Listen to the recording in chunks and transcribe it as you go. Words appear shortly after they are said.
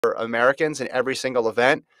Americans in every single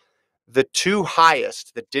event. The two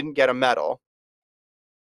highest that didn't get a medal,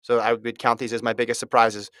 so I would count these as my biggest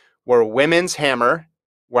surprises, were women's hammer,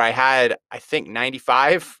 where I think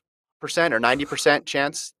 95% or 90%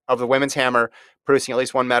 chance of the women's hammer producing at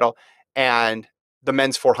least one medal, and the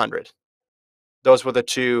men's 400. Those were the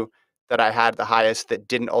two that I had the highest that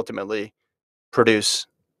didn't ultimately produce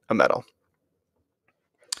a medal.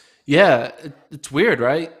 Yeah, it's weird,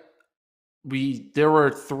 right? There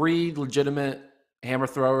were 3 legitimate hammer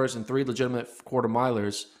throwers and 3 legitimate quarter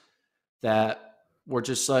milers that were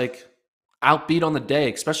just like outbeat on the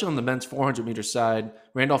day, especially on the men's 400-meter side.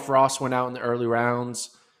 Randolph Ross went out in the early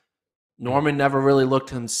rounds. Norman never really looked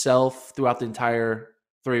himself throughout the entire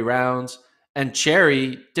 3 rounds. And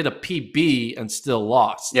Cherry did a PB and still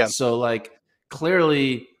lost. Yeah. So, like,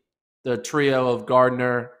 clearly the trio of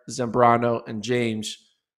Gardner, Zambrano, and James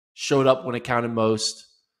showed up when it counted most.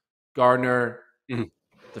 Gardner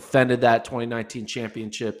defended that 2019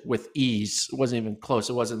 championship with ease. It wasn't even close.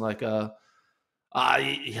 It wasn't like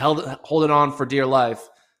he holding on for dear life.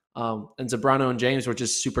 And Zambrano and James were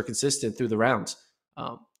just super consistent through the rounds.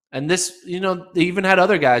 And this, they even had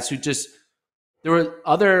other guys who there were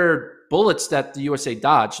other bullets that the USA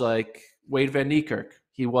dodged, like Wade Van Niekerk.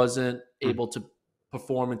 He wasn't able to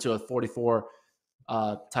perform into a 44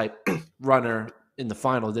 type runner in the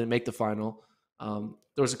final, didn't make the final.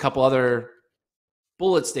 There was a couple other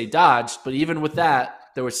bullets they dodged, but even with that,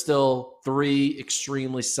 there were still 3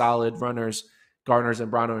 extremely solid runners, Gardner,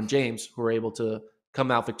 Zambrano, and James, who were able to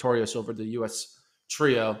come out victorious over the U.S.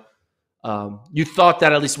 trio. You thought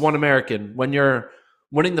that at least one American, when you're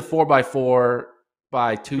winning the 4x4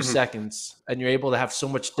 by 2 seconds and you're able to have so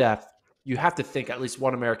much depth, you have to think at least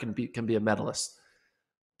one American can be a medalist.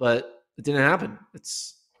 But it didn't happen.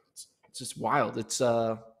 It's just wild. It's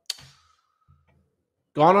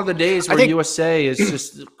gone are the days where USA is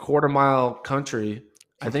just a quarter-mile country.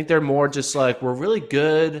 I think they're more just like, we're really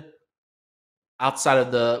good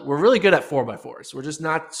we're really good at 4x4s. We're just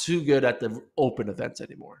not too good at the open events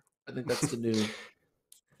anymore. I think that's the new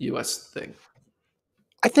U.S. thing.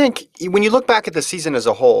 I think when you look back at the season as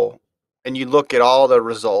a whole and you look at all the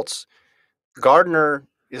results, Gardner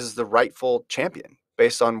is the rightful champion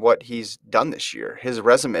based on what he's done this year. His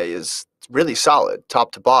resume is really solid,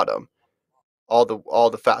 top to bottom. All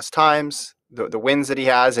the fast times, the wins that he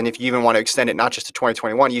has, and if you even want to extend it not just to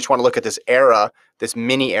 2021, you just want to look at this era, this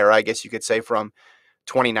mini era, I guess you could say, from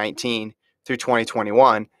 2019 through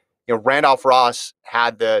 2021. Randolph Ross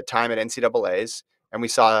had the time at NCAAs, and we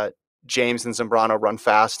saw James and Zambrano run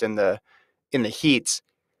fast in the heats.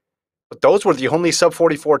 But those were the only sub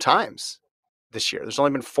 44 times this year. There's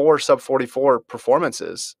only been 4 sub 44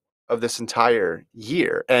 performances of this entire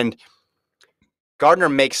year. And Gardner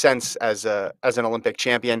makes sense as an Olympic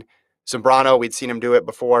champion. Zambrano, we'd seen him do it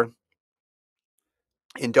before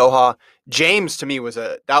in Doha. James, to me, was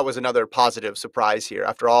another positive surprise here.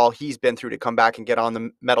 After all he's been through to come back and get on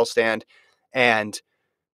the medal stand, and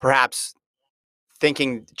perhaps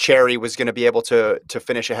thinking Cherry was going to be able to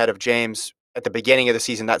finish ahead of James at the beginning of the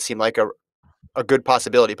season, that seemed like a good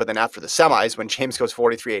possibility. But then after the semis, when James goes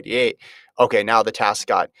 43.88, okay, now the task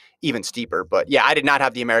got even steeper. But yeah, I did not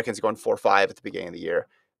have the Americans going 4.5 at the beginning of the year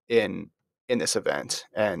in this event.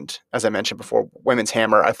 And as I mentioned before, women's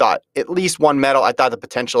hammer, I thought at least one medal. I thought the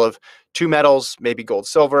potential of 2 medals, maybe gold,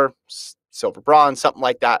 silver, bronze, something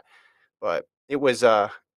like that. But it was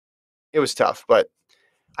tough. But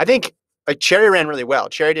I think Cherry ran really well.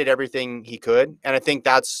 Cherry did everything he could. And I think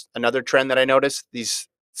that's another trend that I noticed. These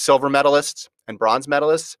silver medalists and bronze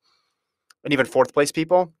medalists and even 4th place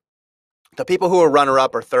people, the people who were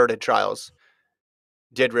runner-up or 3rd at trials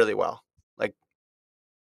did really well. Like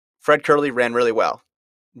Fred Curley ran really well.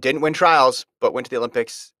 Didn't win trials, but went to the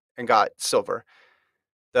Olympics and got silver.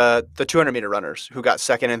 The 200-meter runners who got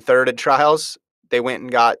 2nd and 3rd at trials, they went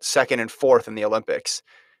and got 2nd and 4th in the Olympics.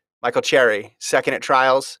 Michael Cherry, 2nd at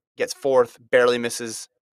trials, gets 4th, barely misses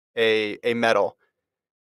a medal.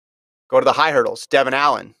 Go to the high hurdles. Devin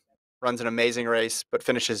Allen runs an amazing race, but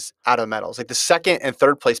finishes out of medals. Like the 2nd and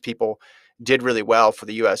 3rd place people did really well for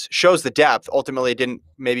the U.S. Shows the depth. Ultimately, didn't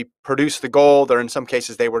maybe produce the gold, or in some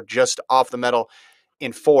cases they were just off the medal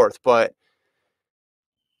in 4th. But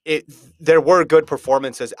there were good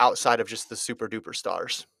performances outside of just the super duper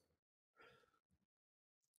stars.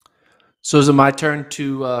 So is it my turn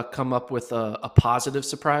to come up with a positive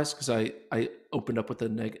surprise? Because I opened up with a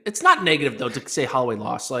negative. It's not negative, though, to say Holloway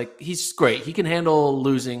lost. Like, he's great. He can handle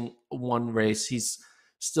losing one race. He's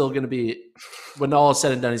still going to be, when all is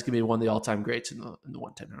said and done, he's going to be one of the all-time greats in the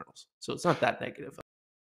 110 hurdles. So it's not that negative.